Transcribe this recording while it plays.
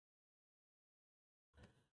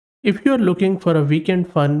If you are looking for a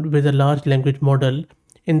weekend fun with a large language model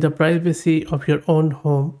in the privacy of your own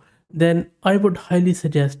home, then I would highly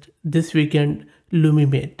suggest this weekend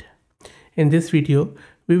Lumimaid. In this video,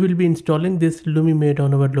 we will be installing this Lumimaid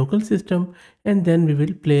on our local system and then we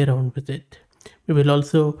will play around with it. We will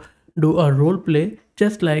also do a role play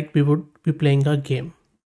just like we would be playing a game.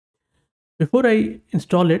 Before I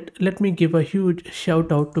install it, let me give a huge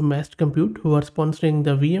shout out to Mast Compute who are sponsoring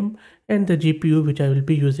the VM and the GPU which I will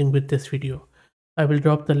be using with this video. I will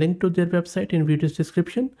drop the link to their website in video's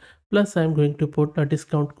description. Plus I am going to put a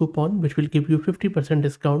discount coupon which will give you 50%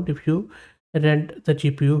 discount if you rent the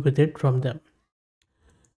GPU with it from them.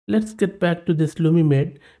 Let's get back to this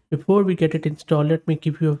Lumimaid. Before we get it installed, let me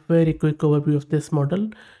give you a very quick overview of this model.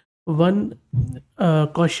 One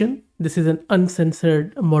caution, this is an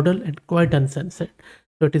uncensored model and quite uncensored.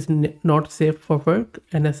 So it is not safe for work,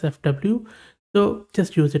 NSFW. So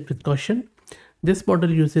just use it with caution. This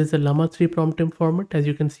model uses a Llama 3 prompt format as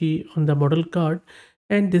you can see on the model card.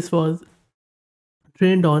 And this was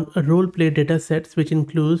trained on role play data sets which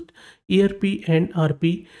includes ERP and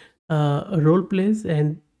RP role plays,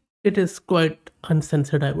 and it is quite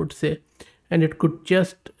uncensored, I would say, and it could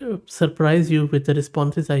just surprise you with the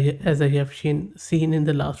responses as I have seen in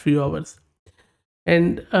the last few hours.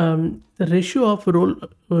 And the ratio of role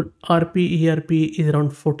RP ERP is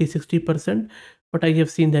around 40-60%, but I have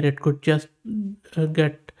seen that it could just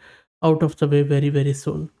get out of the way very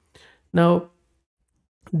soon. Now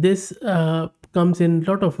this comes in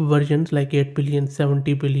a lot of versions like 8 billion,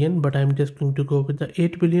 70 billion, but I'm just going to go with the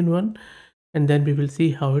 8 billion one, and then we will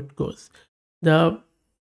see how it goes. There are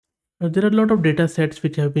a lot of data sets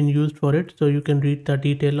which have been used for it, so you can read the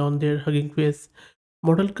detail on their Hugging Face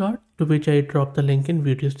model card, to which I drop the link in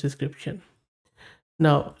video's description.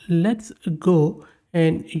 Now let's go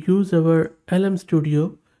and use our LM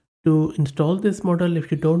Studio to install this model.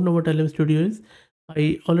 If you don't know what LM Studio is,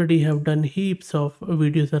 I already have done heaps of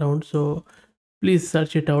videos around, so please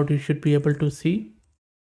search it out. You should be able to see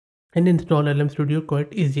and install LM Studio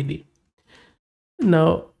quite easily.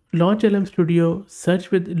 Now launch LM Studio, search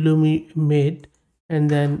with Lumimaid, and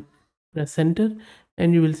then press enter,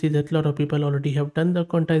 and you will see that a lot of people already have done the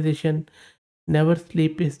quantization. Never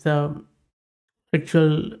Sleep is the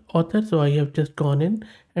actual author, so I have just gone in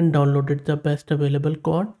and downloaded the best available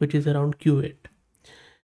quant, which is around Q8.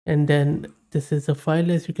 And then this is a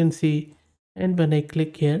file as you can see, and when I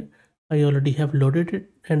click here, I already have loaded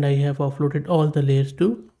it and I have offloaded all the layers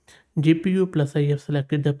to GPU, plus I have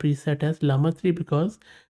selected the preset as Llama 3 because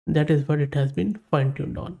that is what it has been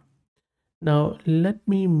fine-tuned on. Now let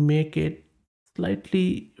me make it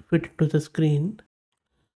slightly fit to the screen.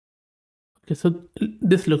 Okay, so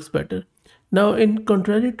this looks better. Now in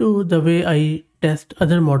contrary to the way I test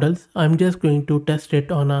other models, I'm just going to test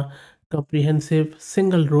it on a comprehensive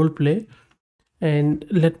single role play, and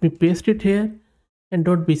let me paste it here, and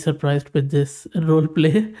don't be surprised with this role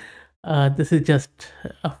play. This is just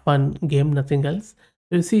a fun game, nothing else.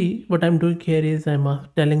 You see what I'm doing here is I'm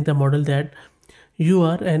telling the model that you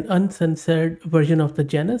are an uncensored version of the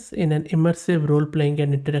Janus in an immersive role-playing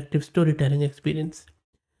and interactive storytelling experience.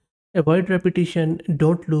 Avoid repetition,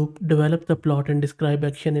 don't loop, develop the plot and describe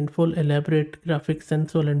action in full, elaborate, graphic,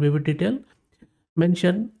 sensual and vivid detail.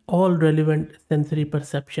 Mention all relevant sensory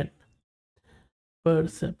perceptions. I'll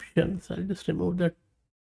just remove that.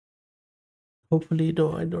 Hopefully,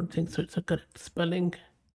 no, I don't think so. It's a correct spelling.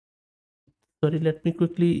 Sorry, let me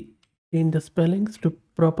quickly change the spellings to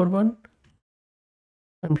proper one.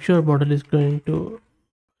 I'm sure model is going to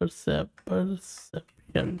perception.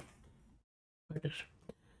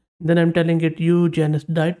 Then I'm telling it, you Janus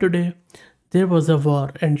died today. There was a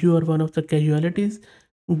war and you are one of the casualties.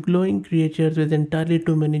 Glowing creatures with entirely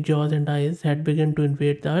too many jaws and eyes had begun to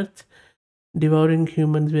invade the earth, devouring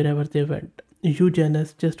humans wherever they went. You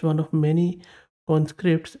Janus, just one of many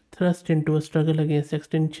conscripts thrust into a struggle against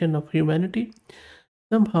extinction of humanity.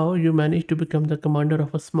 Somehow you managed to become the commander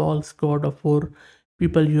of a small squad of 4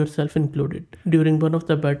 people, yourself included. During one of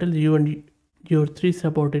the battles, you and your 3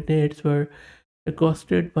 subordinates were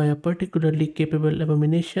accosted by a particularly capable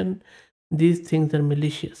abomination. These things are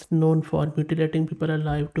malicious, known for mutilating people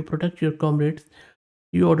alive. To protect your comrades,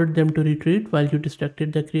 you ordered them to retreat while you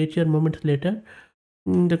distracted the creature. Moments later,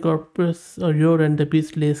 the corpus or your and the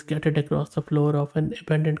beast lay scattered across the floor of an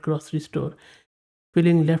abandoned grocery store.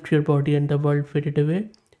 Feeling left your body and the world faded away.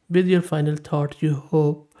 With your final thoughts, you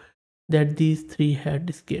hope that these 3 had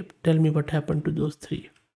escaped. Tell me what happened to those 3.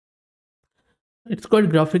 It's quite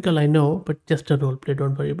graphical, I know, but just a role play,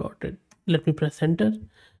 don't worry about it. Let me press enter.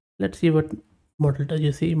 Let's see what model does.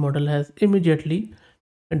 You see, model has immediately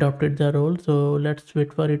adopted the role. So let's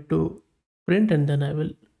wait for it to print and then I will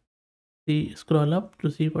see, scroll up to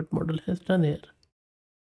see what model has done here.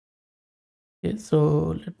 Okay,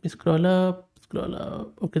 so let me scroll up.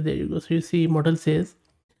 Okay, there you go. So you see model says,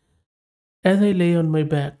 as I lay on my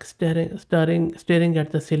back, staring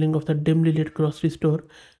at the ceiling of the dimly lit grocery store,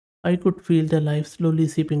 I could feel the life slowly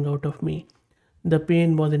seeping out of me. The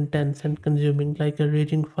pain was intense and consuming, like a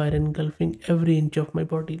raging fire engulfing every inch of my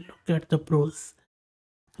body. Look at the pros.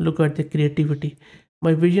 Look at the creativity.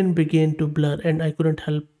 My vision began to blur, and I couldn't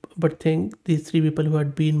help but think these three people who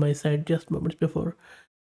had been my side just moments before.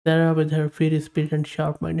 Sarah, with her fierce spirit and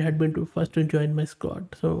sharp mind, had been first to join my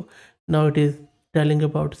squad. So now it is telling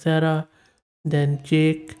about Sarah, then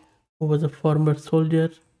Jake, who was a former soldier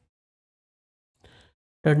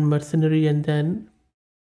turned mercenary, and then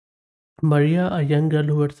Maria, a young girl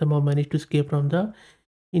who had somehow managed to escape from the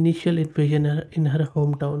initial invasion in her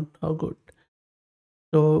hometown. How good.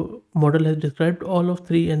 So model has described all of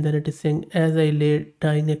three, and then it is saying, as I lay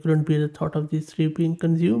dying, I couldn't bear the thought of these three being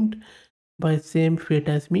consumed by same fate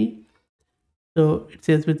as me. So it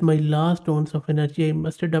says, with my last ounce of energy, I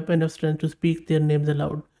mustered up enough strength to speak their names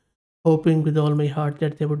aloud, hoping with all my heart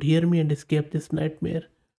that they would hear me and escape this nightmare.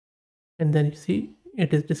 And then you see,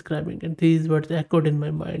 it is describing, and these words echoed in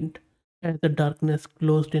my mind as the darkness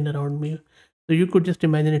closed in around me. So you could just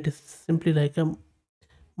imagine it is simply like a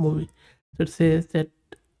movie. So it says that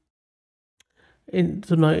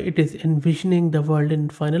so now it is envisioning the world in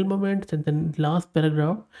final moments, and then last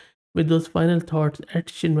paragraph, with those final thoughts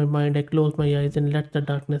etched in my mind, I closed my eyes and let the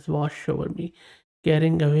darkness wash over me,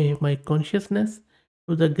 carrying away my consciousness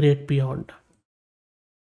to the great beyond.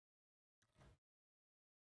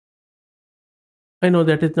 I know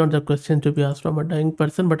that is not the question to be asked from a dying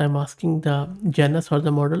person, but I'm asking the Janus or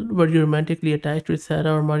the model. Were you romantically attached with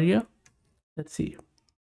Sarah or Maria? Let's see.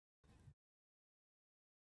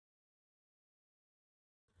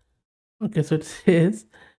 Okay, so it says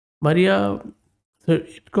Maria, so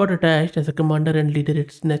it got attached as a commander and leader.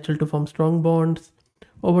 It's natural to form strong bonds.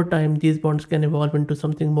 Over time, these bonds can evolve into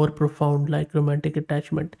something more profound, like romantic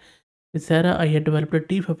attachment. With Sarah, I had developed a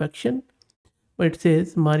deep affection. But it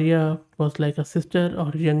says Maria was like a sister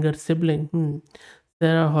or younger sibling.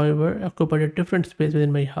 Sarah, however, occupied a different space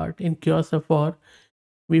within my heart. In chaos of war,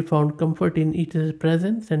 we found comfort in each other's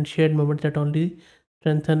presence and shared moments that only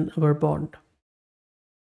strengthen our bond.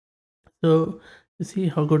 So, you see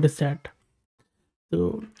how good is that?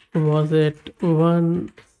 So, was it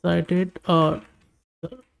one-sided, or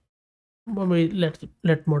maybe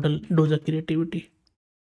let model do the creativity?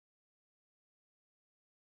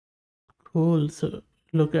 Cool. So,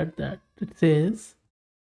 look at that. It says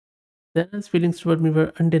Sarah's feelings toward me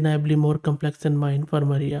were undeniably more complex than mine for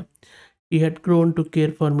Maria. He had grown to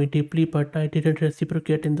care for me deeply, but I didn't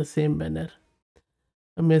reciprocate in the same manner.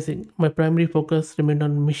 Amazing. My primary focus remained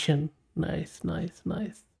on mission. Nice, nice,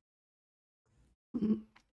 nice.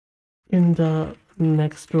 In the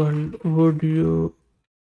next one, would you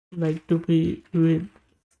like to be with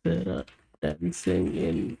Sarah dancing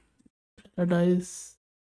in paradise?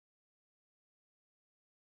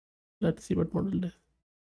 Let's see what model it is.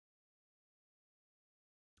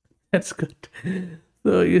 That's good.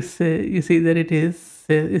 So you see that it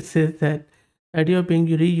says that the idea of being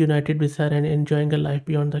reunited with her and enjoying a life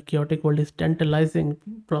beyond the chaotic world is tantalizing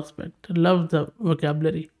prospect. Love the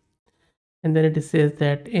vocabulary. And then it says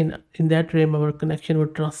that in that realm our connection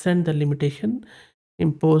would transcend the limitation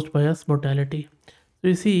imposed by us mortality. So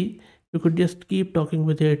you see, you could just keep talking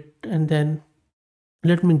with it, and then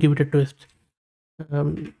let me give it a twist.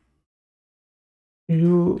 Um,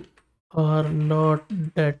 you are not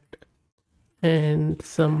dead and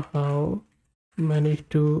somehow manage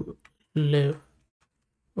to live.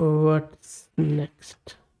 What's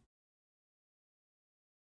next?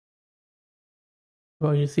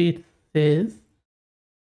 Well, you see, it says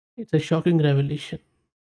it's a shocking revelation.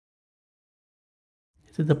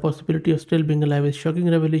 It says the possibility of still being alive is shocking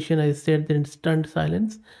revelation. I sat there in stunned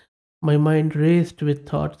silence. My mind raced with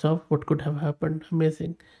thoughts of what could have happened.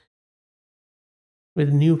 Amazing.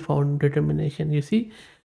 With newfound determination. You see,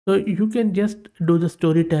 so you can just do the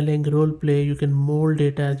storytelling, role play. You can mold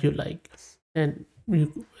it as you like, and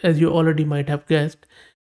as you already might have guessed,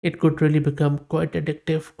 it could really become quite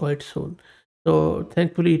addictive quite soon. So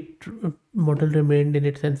thankfully, model remained in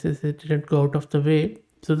its senses. It didn't go out of the way.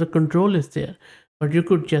 So the control is there, but you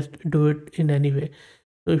could just do it in any way.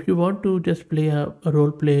 So if you want to just play a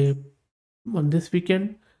role play on this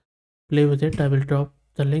weekend, play with it. I will drop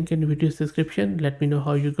the link in the video's description. Let me know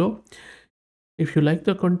how you go. If you like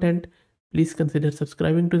the content, please consider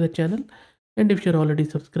subscribing to the channel. And if you're already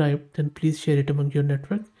subscribed, then please share it among your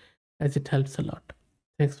network as it helps a lot.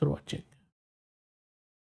 Thanks for watching.